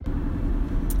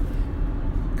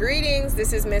Greetings,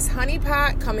 this is Miss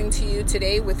Honeypot coming to you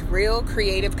today with real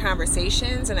creative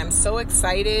conversations, and I'm so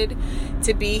excited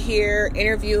to be here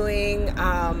interviewing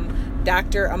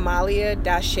Dr. Amalia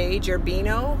Dashe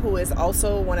Gerbino, who is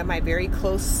also one of my very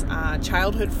close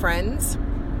childhood friends.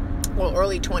 Well,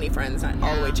 early 20 friends, not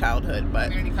all the way childhood,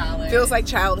 but feels like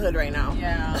childhood right now.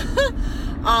 Yeah.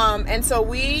 And so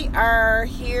we are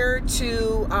here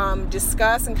to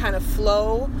discuss and kind of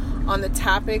flow on the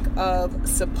topic of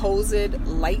supposed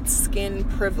light skin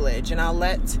privilege. And I'll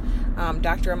let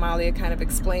Dr. Amalia kind of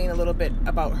explain a little bit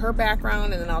about her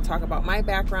background, and then I'll talk about my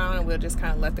background, and we'll just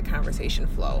kind of let the conversation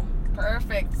flow.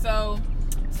 Perfect. So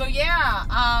yeah,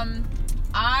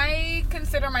 I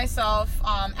consider myself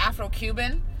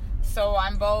Afro-Cuban. So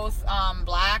I'm both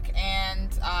black and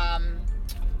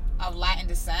of Latin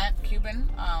descent, Cuban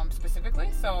specifically.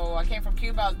 So I came from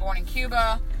Cuba. I was born in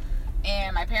Cuba,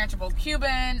 and my parents are both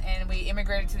Cuban, and we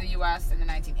immigrated to the U.S. in the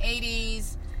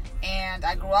 1980s. And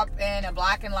I grew up in a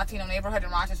black and Latino neighborhood in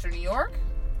Rochester, New York.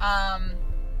 And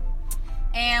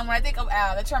when I think of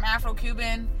the term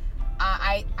Afro-Cuban,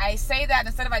 I say that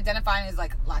instead of identifying as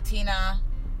like Latina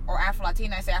or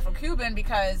Afro-Latina, I say Afro-Cuban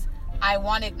because I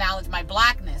want to acknowledge my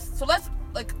blackness. So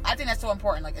I think that's so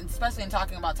important, like, especially in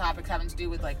talking about topics having to do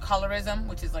with, like, colorism,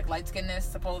 which is, like, light-skinness,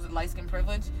 supposed light-skin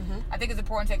privilege. Mm-hmm. I think it's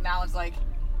important to acknowledge, like,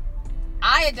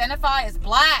 I identify as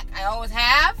black. I always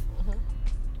have. Mm-hmm.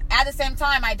 At the same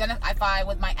time, I identify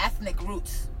with my ethnic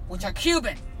roots, which are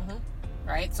Cuban,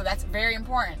 right? So that's very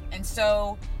important. And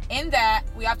so in that,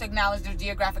 we have to acknowledge there's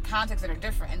geographic contexts that are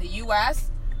different. In the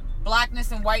U.S.,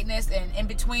 blackness and whiteness and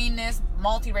in-betweenness,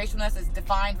 multiracialness is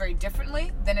defined very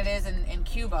differently than it is in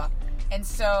Cuba. And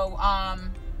so,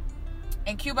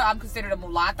 in Cuba, I'm considered a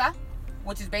mulatta,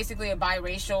 which is basically a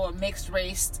biracial, a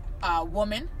mixed-race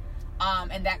woman.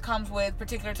 And that comes with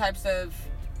particular types of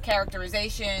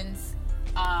characterizations,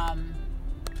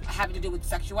 having to do with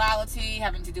sexuality,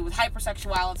 having to do with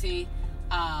hypersexuality,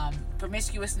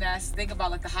 promiscuousness. Think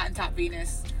about, like, the Hottentot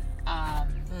Venus,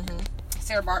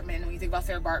 Sarah Baartman. When you think about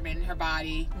Sarah Baartman, her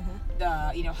body,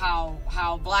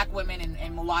 how black women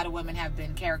and mulatto women have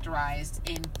been characterized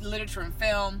in literature and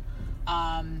film,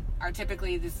 are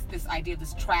typically this idea of the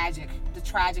tragic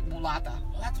mulatta.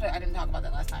 Well, that's what I didn't talk about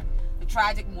that last time. The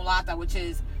tragic mulatta, which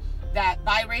is that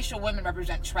biracial women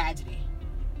represent tragedy.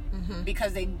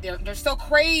 Because they're so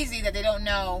crazy that they don't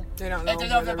know if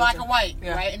they're black or white,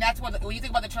 right? And that's what, when you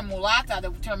think about the term mulatta, the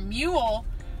term mule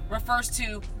refers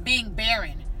to being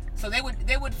barren. So they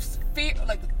would fear,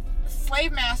 like,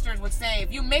 slave masters would say,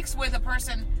 if you mix with a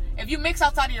person, if you mix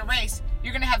outside of your race,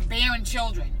 you're going to have barren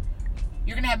children.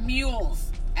 You're going to have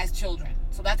mules as children.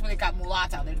 So that's where they got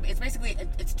mulatta. It's basically,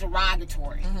 it's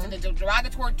derogatory. It's a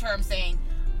derogatory term saying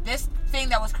this thing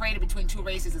that was created between two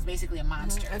races is basically a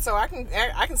monster. And so I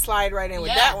can slide right in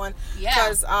with that one.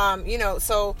 Because, and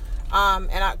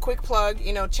a quick plug,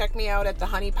 check me out at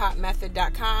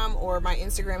thehoneypotmethod.com or my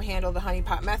Instagram handle,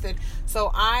 thehoneypotmethod.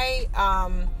 So I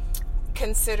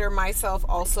consider myself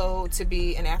also to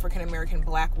be an African-American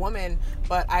black woman,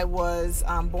 but I was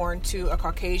born to a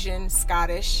Caucasian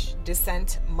Scottish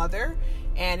descent mother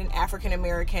and an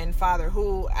African-American father,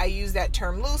 who I use that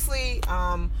term loosely.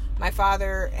 My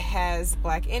father has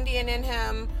Black Indian in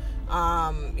him,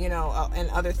 and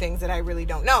other things that I really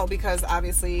don't know, because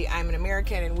obviously I'm an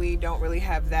American and we don't really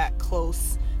have that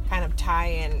close kind of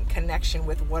tie-in connection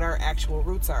with what our actual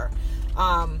roots are.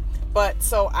 But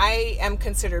so I am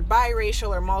considered biracial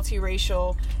or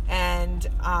multiracial, and,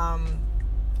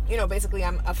 basically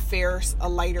I'm a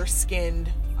lighter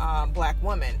skinned black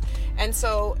woman. And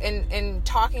so in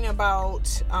talking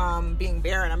about being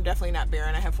barren, I'm definitely not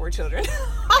barren. I have 4 children.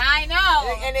 I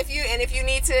know. And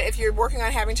if you're working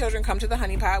on having children, come to the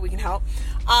Honey Pot. We can help.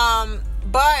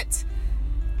 But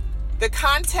the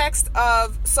context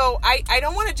of, so I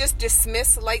don't want to just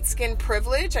dismiss light skin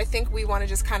privilege. I think we want to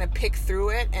just kind of pick through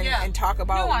it and talk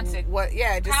about nuance it.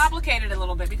 Complicate it a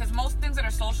little bit, because most things that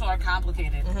are social are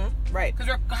complicated. Right. Because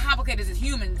we're complicated as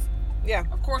humans. Yeah.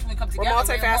 Of course, when we come together, we're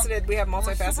multifaceted. We have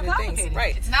multifaceted things.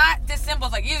 Right. It's not this simple.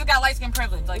 It's like, you just got light skin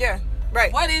privilege. Like, yeah.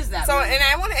 Right. What is that? So, really? And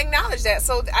I want to acknowledge that.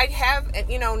 So I have,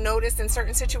 noticed in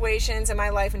certain situations in my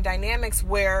life and dynamics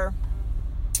where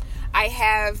I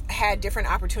have had different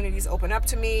opportunities open up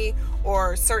to me,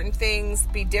 or certain things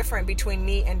be different between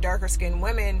me and darker skinned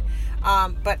women.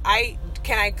 But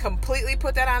can I completely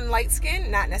put that on light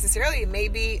skin? Not necessarily. It may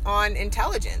be on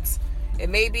intelligence. It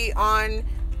may be on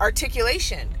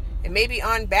articulation. It may be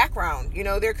on background.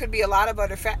 There could be a lot of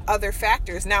other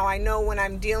factors. Now, I know when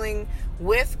I'm dealing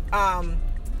with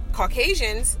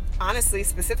Caucasians, honestly,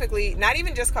 specifically, not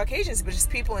even just Caucasians, but just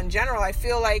people in general, I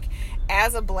feel like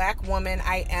as a black woman,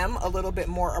 I am a little bit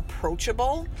more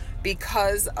approachable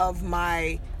because of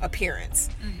my appearance.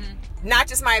 Mm-hmm. Not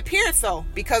just my appearance, though,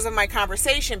 because of my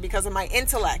conversation, because of my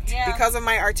intellect, because of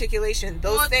my articulation,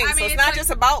 those things. I mean, so it's not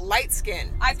just about light skin.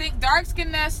 I think dark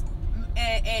skinness,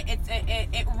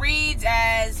 it reads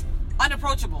as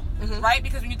unapproachable, right?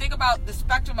 Because when you think about the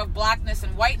spectrum of blackness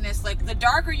and whiteness, like the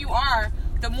darker you are,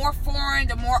 the more foreign,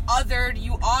 the more othered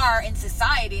you are in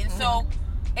society. And so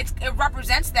it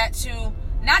represents that to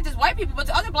not just white people, but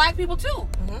to other black people too.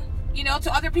 You know,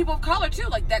 to other people of color too.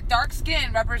 Like that dark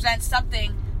skin represents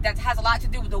something that has a lot to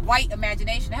do with the white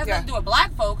imagination. It has nothing to do with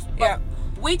black folks, but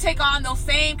we take on those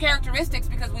same characteristics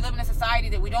because we live in a society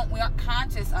that we aren't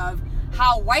conscious of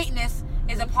how whiteness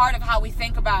is a part of how we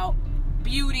think about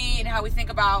beauty and how we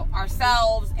think about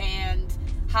ourselves and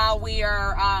how we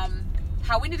are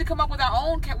how we need to come up with our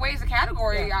own ways to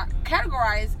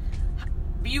categorize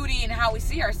beauty and how we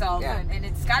see ourselves, and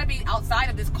it's got to be outside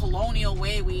of this colonial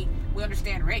way we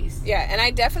understand race. And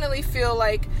I definitely feel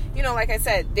like, you know, like I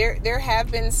said, there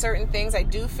have been certain things I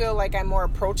do feel like I'm more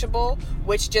approachable,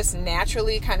 which just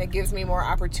naturally kind of gives me more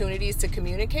opportunities to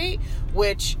communicate,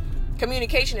 which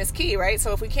communication is key, right?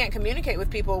 So if we can't communicate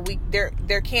with people,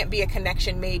 there can't be a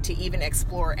connection made to even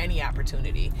explore any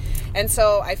opportunity. And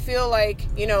so I feel like,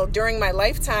 you know, during my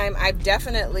lifetime, I've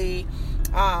definitely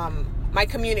my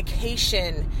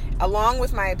communication, along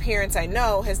with my appearance, I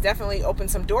know, has definitely opened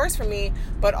some doors for me,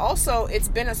 but also it's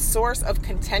been a source of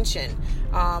contention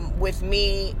with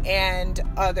me and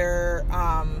other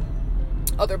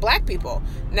black people.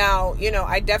 Now, you know,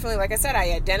 I definitely, like I said,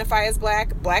 I identify as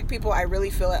black. Black people, I really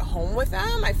feel at home with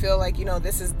them. I feel like, you know,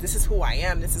 this is who I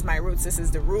am. This is my roots. This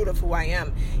is the root of who I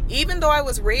am. Even though I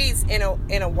was raised in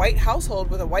a white household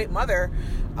with a white mother,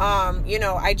 you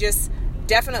know, I just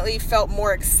definitely felt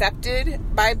more accepted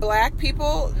by black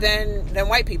people than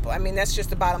white people. I mean, that's just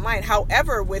the bottom line.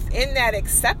 However, within that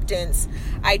acceptance,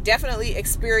 I definitely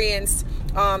experienced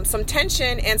some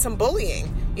tension and some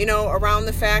bullying, you know, around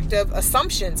the fact of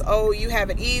assumptions. Oh, you have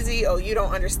it easy. Oh, you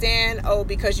don't understand. Oh,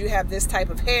 because you have this type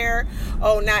of hair.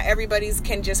 Oh, not everybody's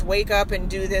can just wake up and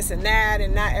do this and that.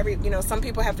 And not every, you know, some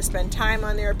people have to spend time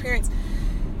on their appearance.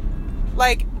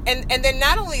 Like, and then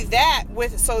not only that,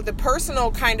 so the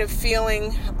personal kind of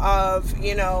feeling of,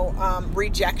 you know,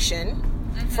 rejection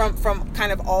from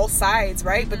kind of all sides,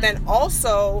 right? But then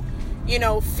also, you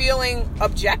know, feeling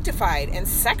objectified and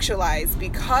sexualized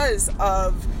because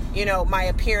of, you know, my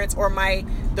appearance or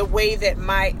the way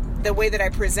that I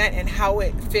present and how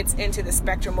it fits into the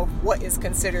spectrum of what is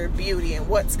considered beauty and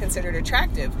what's considered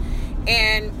attractive.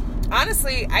 And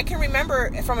honestly, I can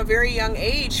remember from a very young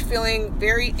age feeling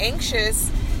very anxious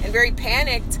and very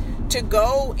panicked to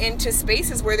go into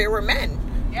spaces where there were men,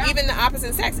 even the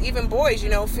opposite sex, even boys, you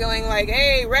know, feeling like,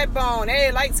 hey, red bone,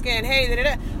 hey, light skin, hey,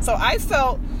 da-da-da. So I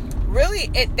felt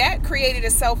really that created a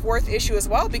self-worth issue as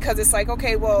well, because it's like,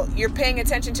 okay, well, you're paying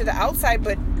attention to the outside,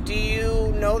 but do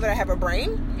you know that I have a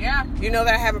brain? Yeah. You know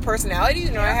that I have a personality?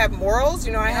 You know, I have morals?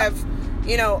 You know, I have,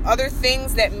 you know, other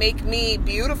things that make me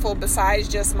beautiful besides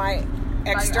just my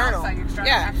external.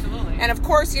 Absolutely. And of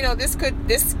course, you know, this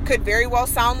could very well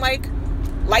sound like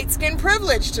light skin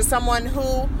privilege to someone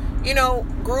who, you know,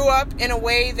 grew up in a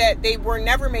way that they were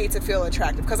never made to feel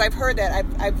attractive. Because I've heard that.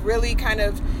 I've really kind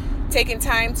of taken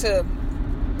time to,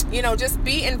 you know, just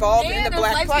be involved in the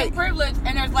black plight.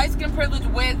 And there's light skin privilege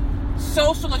with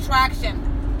social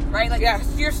attraction, right? Like,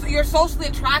 you're socially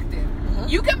attractive.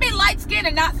 You can be light skinned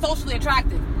and not socially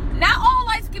attractive. Not all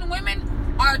light skinned women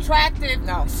are attractive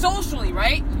socially,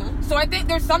 right? So I think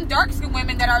there's some dark skinned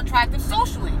women that are attractive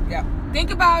socially. Yeah.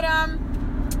 Think about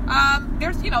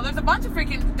there's a bunch of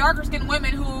freaking darker skinned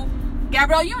women who,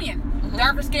 Gabrielle Union,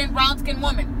 darker skinned, brown skinned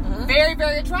woman, very,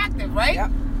 very attractive, right? Yeah.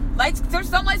 There's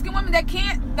some light skinned women that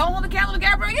don't hold a candle to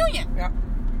Gabrielle Union. Yeah.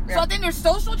 So I think there's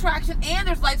social attraction and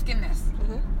there's light skinnedness.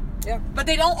 Yeah. But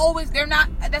they're not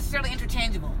necessarily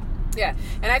interchangeable. Yeah,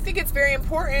 and I think it's very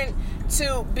important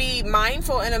to be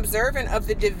mindful and observant of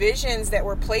the divisions that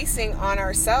we're placing on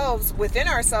ourselves, within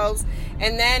ourselves,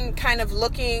 and then kind of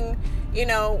looking, you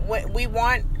know, what we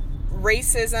want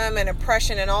racism and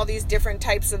oppression and all these different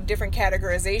types of different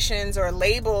categorizations or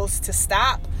labels to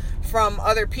stop from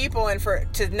other people and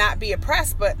to not be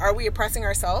oppressed. But are we oppressing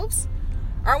ourselves?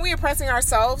 Aren't we oppressing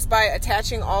ourselves by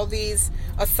attaching all these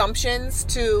assumptions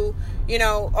to, you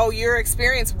know, oh, your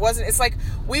experience wasn't... It's like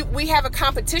we have a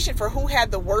competition for who had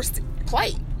the worst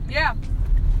plight. Yeah.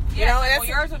 You know,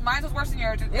 well, mine was worse than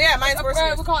yours. Yeah, mine's worse than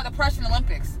yours. We call it oppression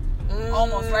Olympics.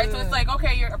 Almost, right? So it's like,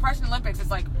 okay, your oppression Olympics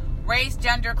is like race,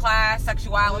 gender, class,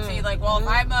 sexuality. Like, well,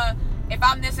 if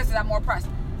I'm this, I'm more oppressed.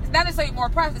 not necessarily more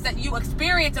oppressed, it's that you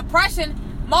experience oppression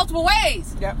multiple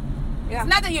ways. Yep. Yeah. It's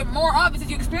not that you're more obvious,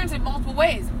 you experience it multiple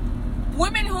ways.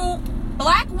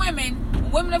 Black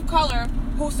women, women of color,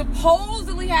 who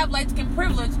supposedly have light skin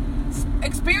privilege,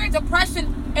 experience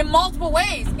oppression in multiple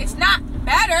ways. It's not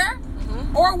better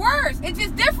or worse. It's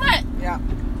just different. Yeah.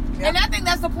 Yep. And I think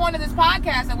that's the point of this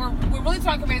podcast, that we're really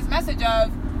trying to convey this message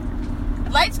of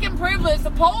light skin privilege.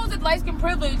 Supposed light skin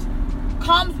privilege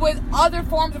comes with other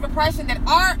forms of oppression that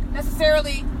aren't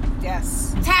necessarily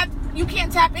you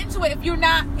can't tap into it if you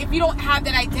don't have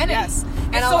that identity. Yes.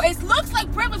 And so it looks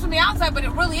like privilege from the outside, but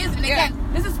it really isn't. And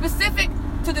again, this is specific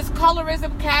to this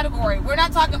colorism category. We're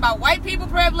not talking about white people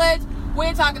privilege.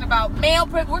 We're talking about male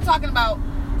privilege. We're talking about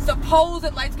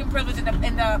supposed light skin privilege in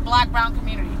the black brown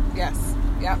community. Yes.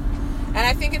 Yep. And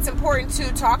I think it's important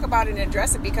to talk about it and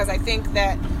address it, because I think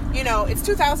that, it's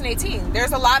 2018.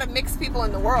 There's a lot of mixed people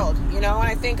in the world, and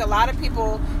I think a lot of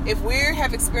people, if we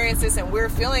have experienced this and we're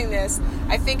feeling this,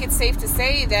 I think it's safe to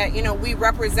say that, we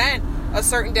represent a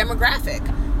certain demographic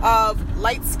of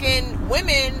light-skinned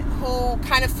women who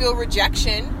kind of feel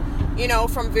rejection,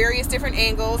 from various different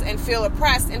angles, and feel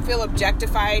oppressed and feel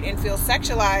objectified and feel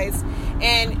sexualized.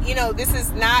 And, this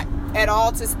is not at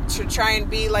all to try and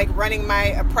be like running my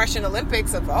oppression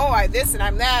Olympics of, I this and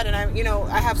I'm that, and I'm,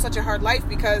 I have such a hard life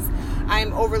because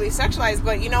I'm overly sexualized.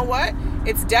 But you know what?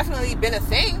 It's definitely been a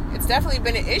thing. It's definitely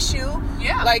been an issue.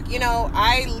 Yeah. Like,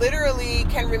 I literally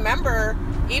can remember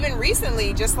even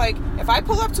recently, just like if I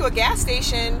pull up to a gas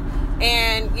station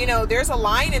and, there's a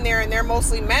line in there and they're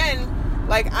mostly men,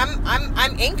 like I'm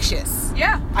anxious.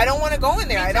 Yeah. I don't want to go in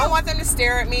there. I don't want them to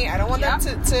stare at me. I don't want them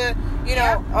to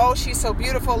oh, she's so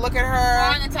beautiful, look at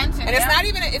her. Drawing attention. And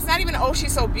it's not even oh,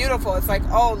 she's so beautiful. It's like,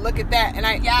 oh, look at that. And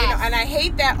I and I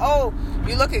hate that, oh,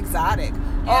 you look exotic.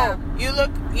 Yeah. Oh, you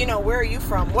look, where are you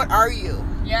from? What are you?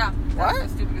 Yeah. What?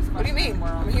 What do you mean?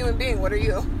 I'm a human being. What are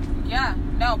you? Yeah.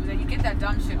 No, but you get that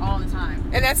dumb shit all the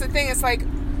time. And that's the thing. It's like,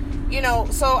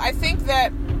 so I think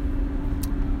that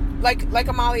like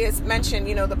Amalia has mentioned,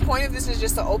 the point of this is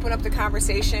just to open up the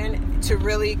conversation, to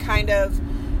really kind of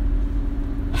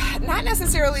not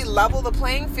necessarily level the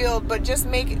playing field, but just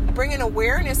bring an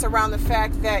awareness around the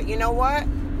fact that,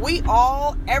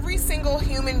 every single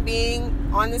human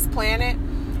being on this planet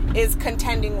is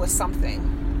contending with something.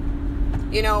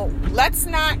 Let's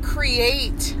not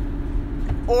create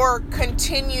or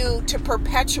continue to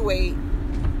perpetuate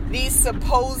these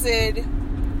supposed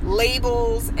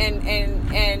labels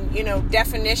and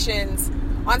definitions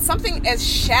on something as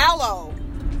shallow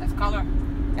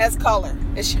as color.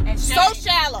 It's so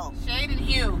shallow. Shade and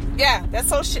hue. Yeah, that's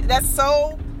so.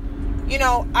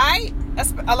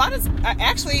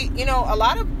 A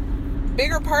lot of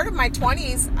bigger part of my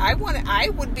 20s, I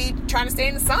would be trying to stay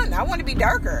in the sun. I want to be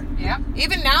darker. Yeah.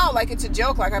 Even now, like, it's a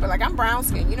joke. Like, I'd be like, I'm brown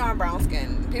skin. I'm brown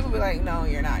skin. People be like, no,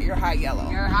 you're not. You're high yellow.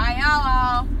 You're high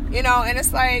yellow. And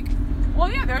it's like,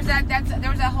 well, yeah. There's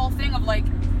that whole thing of like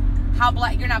how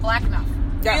you're not black enough.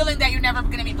 Yeah. Feeling that you're never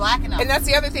going to be black enough. And that's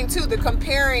the other thing, too, the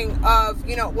comparing of,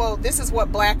 well, this is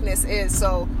what blackness is,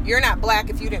 so you're not black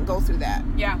if you didn't go through that.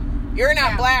 Yeah. You're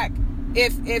not black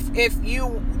if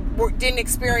you didn't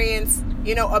experience,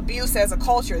 abuse as a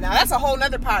culture. Now, that's a whole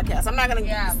nother podcast. I'm not going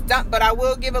to stump, but I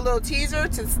will give a little teaser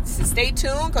to stay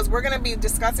tuned, because we're going to be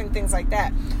discussing things like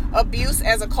that. Abuse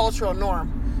as a cultural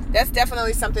norm. That's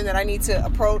definitely something that I need to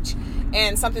approach,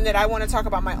 and something that I want to talk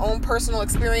about my own personal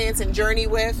experience and journey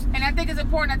with. And I think it's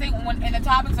important. I think when in the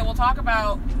topics that we'll talk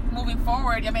about moving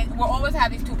forward, we'll always have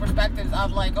these two perspectives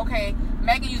of like, okay,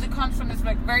 Megan usually comes from this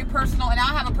like very personal, and I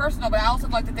have a personal, but I also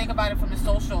like to think about it from the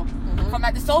social, from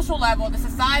at the social level, the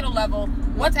societal level,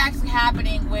 what's actually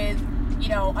happening with,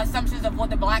 assumptions of what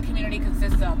the black community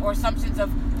consists of, or assumptions of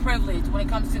privilege when it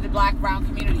comes to the black brown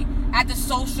community at the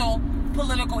social,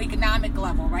 political, economic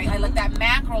level, right? I like that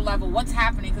macro level, what's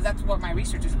happening, because that's what my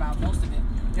research is about, most of it,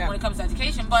 when it comes to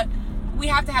education. But we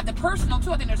have to have the personal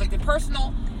too. I think there's like the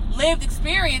personal lived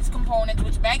experience component,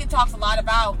 which Megan talks a lot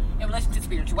about in relation to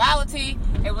spirituality,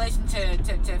 in relation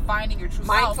to finding your true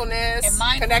mindfulness,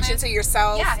 self, and connection to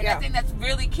yourself. Yeah, and I think that's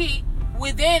really key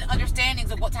within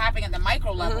understandings of what's happening at the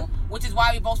micro level, which is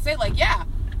why we both say, like, yeah,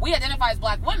 we identify as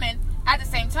black women. At the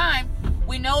same time,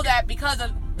 we know that because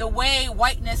of the way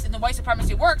whiteness and the white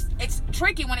supremacy works, it's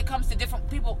tricky when it comes to different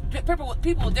people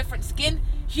with different skin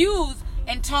hues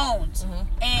and tones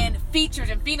and features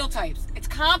and phenotypes. It's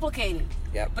complicated.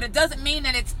 Yep. But it doesn't mean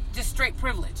that it's just straight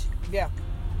privilege. Yeah.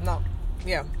 No.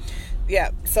 Yeah.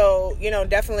 Yeah. So,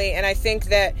 definitely. And I think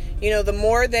that, the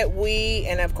more that we,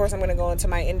 and of course I'm going to go into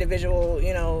my individual,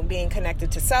 being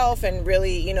connected to self, and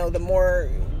really, the more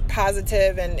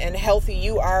positive and healthy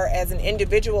you are as an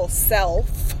individual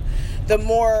self, the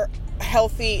more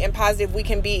healthy and positive we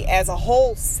can be as a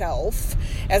whole self,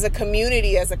 as a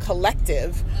community, as a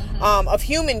collective of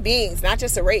human beings, not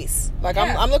just a race. Like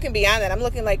I'm looking beyond that. I'm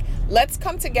looking like, let's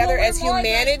come together as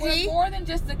humanity. We're more than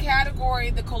just the category,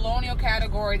 the colonial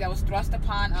category that was thrust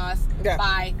upon us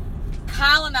by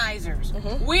colonizers.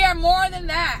 We are more than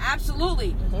that.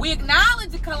 Absolutely. We acknowledge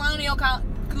the colonial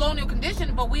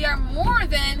condition, but we are more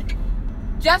than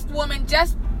just women,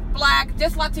 just black,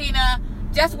 just Latina,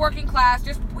 just working class,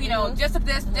 just, you know, just of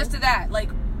this, just of that. Like,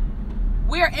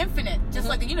 we are infinite, just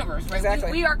like the universe, right?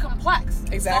 Exactly. We are complex.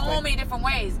 Exactly. So many different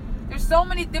ways. There's so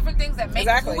many different things that make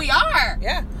us who we are.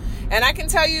 Yeah. And I can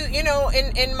tell you, you know,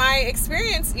 in my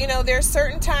experience, you know, there's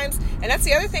certain times, and that's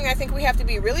the other thing I think we have to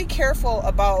be really careful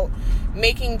about,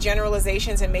 making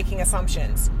generalizations and making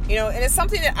assumptions, you know, and it's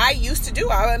something that I used to do.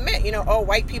 I'll admit, you know, oh,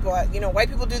 white people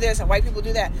do this and white people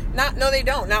do that. No, they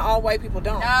don't. Not all white people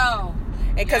don't. No.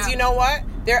 Because you know what?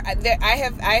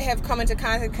 I have come into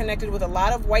contact and connected with a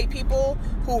lot of white people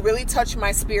who really touch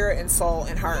my spirit and soul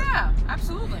and heart. Yeah,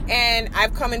 absolutely. And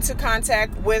I've come into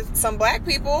contact with some black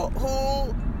people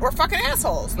who were fucking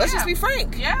assholes. Let's just be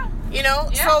frank. Yeah. You know?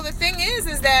 Yeah. So the thing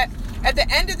is that at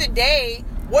the end of the day,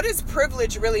 what does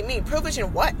privilege really mean? Privilege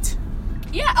in what?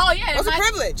 Yeah. Oh, yeah. What's a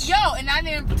privilege? Yo, and I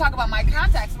didn't even talk about my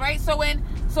context, right? So in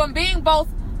being both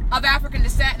of African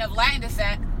descent and of Latin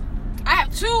descent, I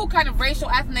have two kind of racial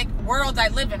ethnic worlds I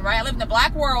live in, right? I live in the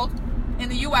black world in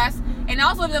the U.S. and I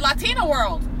also live in the Latino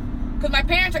world because my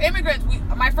parents are immigrants.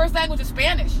 My first language is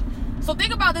Spanish. So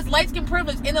think about this light-skin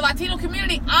privilege in the Latino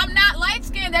community. I'm not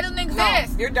light-skinned. That doesn't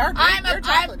exist. No, you're dark.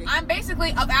 I'm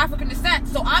basically of African descent.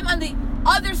 So I'm on the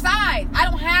other side. I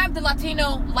don't have the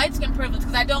Latino light-skin privilege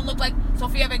because I don't look like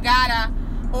Sofia Vergara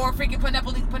or freaking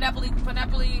Penelope,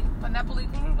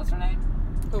 what's her name?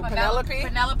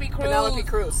 Penelope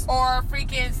Cruz. Or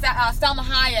freaking Selma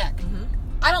Hayek.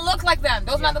 I don't look like them.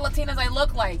 Those are not the Latinas I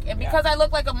look like. And because I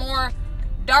look like a more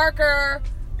darker,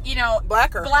 you know,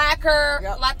 blacker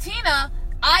Latina,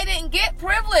 I didn't get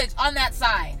privilege on that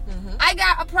side. I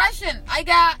got oppression. I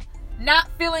got not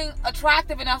feeling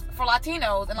attractive enough for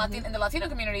Latinos and in the Latino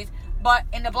communities, but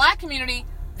in the black community,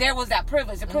 there was that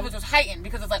privilege. The privilege was heightened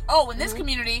because it's like, oh, in this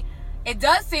community, it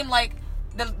does seem like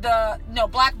the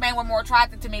black men were more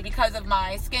attracted to me because of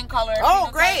my skin color. Oh,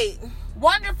 great.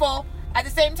 Wonderful. At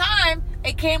the same time,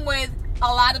 it came with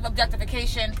a lot of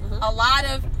objectification, a lot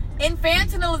of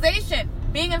infantilization,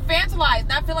 being infantilized,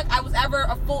 not feeling like I was ever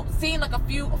a full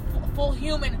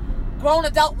human, grown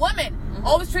adult woman.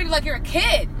 Always treated like you're a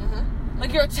kid,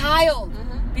 like you're a child,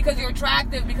 because you're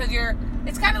attractive, because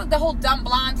it's kind of like the whole dumb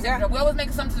blonde syndrome. We always make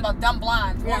assumptions about dumb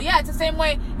blondes. Well, it's the same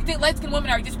way you think light-skinned women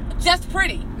are just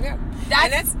pretty. Yeah.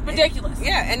 That's ridiculous.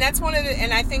 And that's one of the,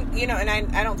 and I think, you know, and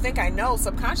I don't think I know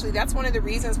subconsciously, that's one of the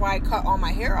reasons why I cut all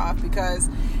my hair off, because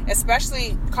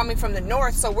especially coming from the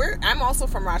north, so I'm also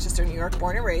from Rochester, New York,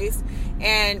 born and raised,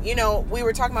 and, you know, we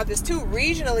were talking about this too,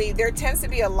 regionally, there tends to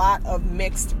be a lot of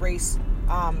mixed race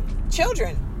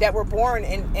children that were born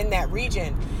in that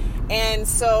region. And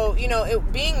so, you know,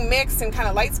 it being mixed and kind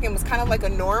of light skin was kind of like a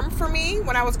norm for me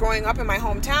when I was growing up in my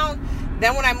hometown.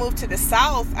 Then when I moved to the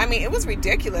South, I mean, it was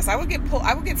ridiculous. I would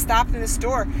get stopped in the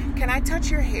store. Can I touch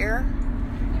your hair?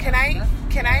 Can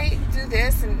I do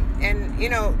this? And you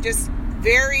know, just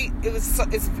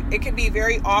it can be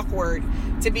very awkward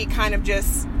to be kind of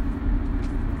just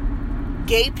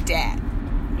gaped at.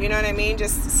 You know what I mean?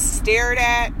 Just stared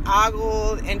at,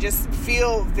 ogled, and just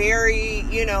feel very,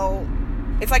 you know,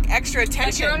 it's like extra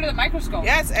attention. Like you're under the microscope.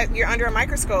 Yes, you're under a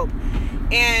microscope.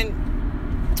 And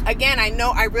again,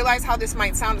 I realize how this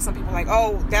might sound to some people, like,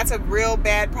 oh, that's a real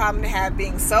bad problem to have,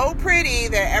 being so pretty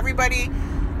that everybody,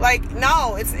 like,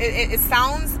 no, it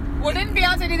sounds. Well, didn't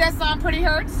Beyonce do that song "Pretty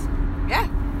Hurts"? Yeah,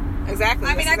 exactly.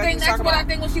 I mean, I think that's what I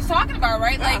think what she's talking about,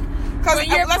 right? Yeah. Like, because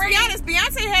let's be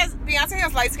honest, Beyonce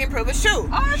has light skin privilege too.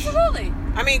 Oh, absolutely.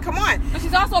 I mean, come on. But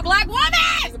she's also a black woman.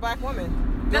 She's a black woman.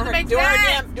 Doing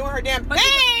her damn thing.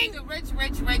 She's a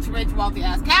rich, wealthy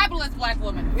ass capitalist black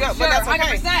woman. Yeah, sure, but that's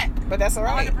okay. 100%. But that's all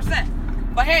right.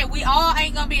 100%. But hey, we all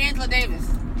ain't gonna be Angela Davis.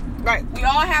 Right. We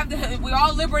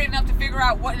all liberated enough to figure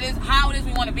out what it is, how it is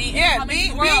we want to be. Yeah,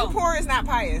 being poor is not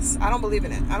pious. I don't believe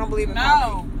in it. I don't believe in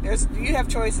poverty. You have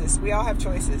choices. We all have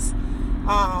choices.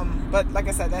 But like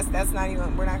I said, that's not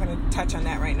even. We're not going to touch on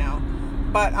that right now.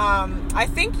 But I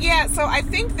think So I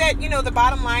think that, you know, the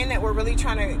bottom line that we're really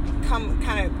trying to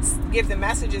kind of give the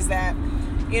message is that,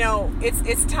 you know,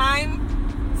 it's time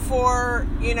for,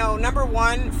 you know, number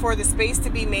one, for the space to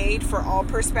be made for all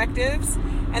perspectives.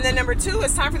 And then number two,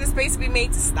 it's time for the space to be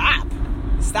made to stop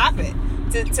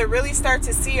it, to really start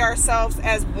to see ourselves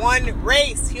as one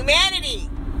race, humanity.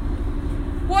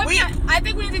 Well, I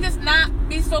think we need to just not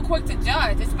be so quick to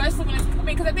judge, especially when it's,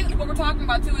 because I think what we're talking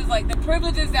about too is like the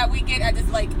privileges that we get at this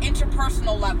like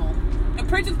interpersonal level, the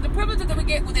privileges that we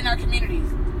get within our communities,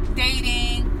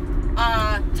 dating,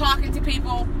 talking to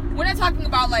people. We're not talking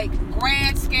about like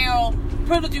grand scale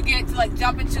privilege you get to like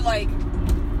jump into like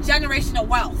generational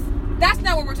wealth. That's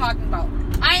not what we're talking about.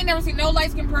 I ain't never seen no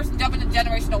light-skinned person jump into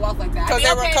generational wealth like that.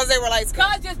 Because they were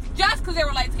light-skinned. Just because they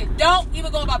were light-skinned. Don't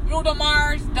even go about Bruno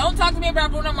Mars. Don't talk to me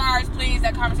about Bruno Mars, please.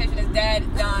 That conversation is dead,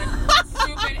 done,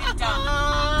 stupid, and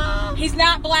dumb. He's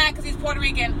not black because he's Puerto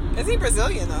Rican. Is he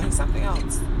Brazilian, though? He's something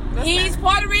else. He's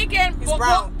Puerto Rican. He's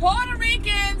brown. Puerto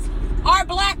Ricans are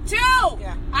black, too.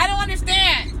 Yeah. I don't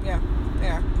understand.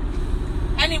 Yeah.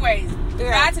 Anyways,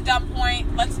 that's a dumb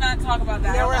point. Let's not talk about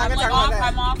that. No, we're not going to talk about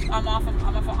that. I'm off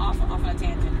on a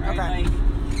tangent, right?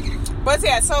 Okay. But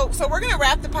yeah, so we're going to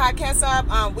wrap the podcast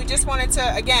up. We just wanted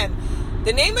to, again,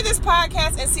 the name of this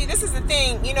podcast, and see, this is the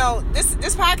thing, you know,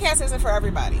 this podcast isn't for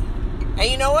everybody. And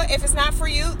you know what? If it's not for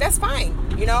you, that's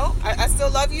fine. You know, I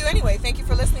still love you anyway. Thank you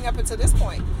for listening up until this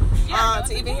point.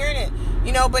 To even hearing it.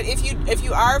 You know, but if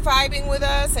you are vibing with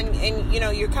us and you know,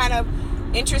 you're kind of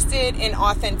interested in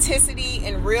authenticity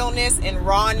and realness and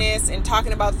rawness and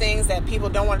talking about things that people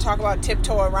don't want to talk about,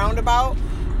 tiptoe around about,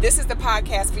 this is the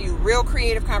podcast for you. Real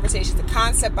creative conversations. The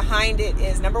concept behind it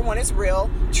is, number one, is real.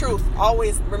 Truth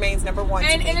always remains number one.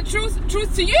 And the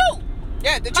truth to you.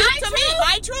 Yeah, the truth to me,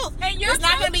 my truth. And your truth,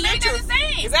 not going to be your truth. The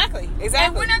same. Exactly.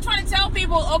 And we're not trying to tell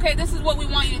people, okay, this is what we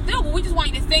want you to do, but we just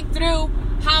want you to think through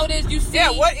how it is you see. Yeah,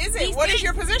 what is it? What is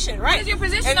your position? Right. What is your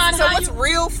position and on so how what's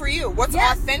real for you? What's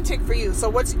authentic for you?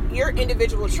 So what's your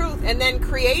individual truth? And then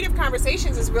creative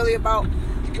conversations is really about,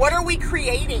 what are we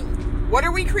creating? What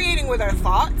are we creating with our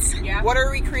thoughts? Yeah. What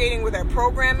are we creating with our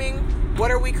programming?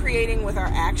 What are we creating with our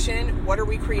action? What are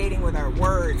we creating with our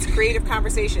words? Creative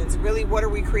conversations. Really, what are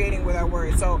we creating with our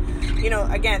words? So, you know,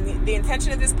 again, the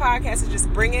intention of this podcast is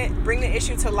just bring the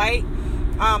issue to light.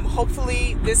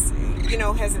 Hopefully this, you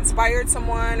know, has inspired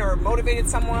someone or motivated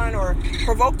someone or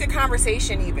provoked a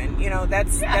conversation even. You know,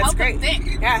 that's great.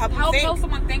 Help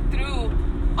someone think through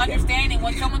understanding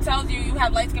when someone tells you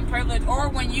have light skin privilege, or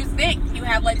when you think you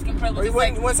have light skin privilege.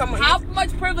 How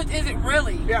much privilege is it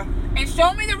really? Yeah. And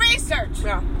show me the research.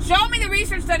 Yeah. Show me the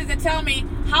research studies that tell me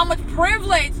how much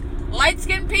privilege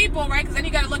light-skinned people, right? Because then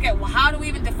you got to look at, well, how do we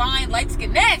even define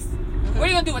light-skinness? Mm-hmm. What are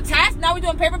you going to do, a test? Now we're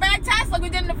doing paper bag tests like we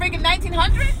did in the freaking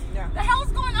 1900s? Yeah. The hell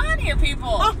is going on here, people?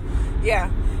 Oh, yeah.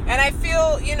 And I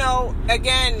feel, you know,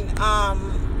 again,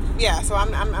 so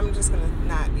I'm just going to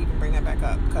not even bring that back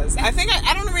up, because I think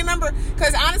I don't remember,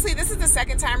 because honestly, this is the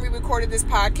second time we recorded this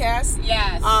podcast.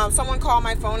 Yes. Someone called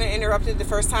my phone and interrupted the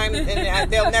first time, and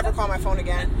they'll never call my phone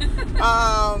again.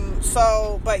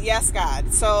 But yes,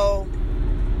 God. So,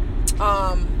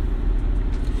 that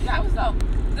was dope.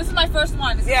 This is my first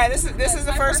one. This is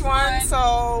the first one.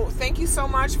 So thank you so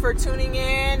much for tuning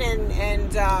in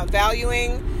and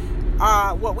valuing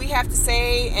what we have to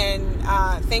say, and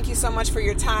thank you so much for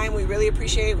your time. We really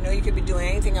appreciate it. We know you could be doing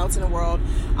anything else in the world.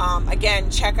 Again,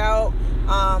 check out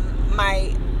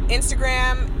my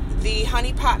Instagram, The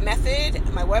Honey Pot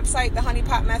Method, my website, The Honey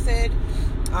Pot Method,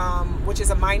 which is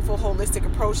a mindful, holistic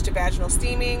approach to vaginal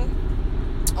steaming,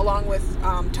 along with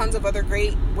tons of other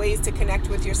great ways to connect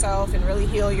with yourself and really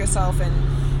heal yourself,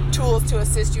 and tools to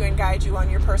assist you and guide you on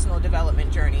your personal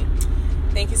development journey.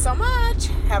 Thank you so much.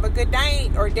 Have a good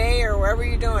night or day or wherever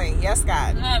you're doing. Yes,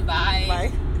 God. Bye.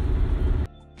 Bye.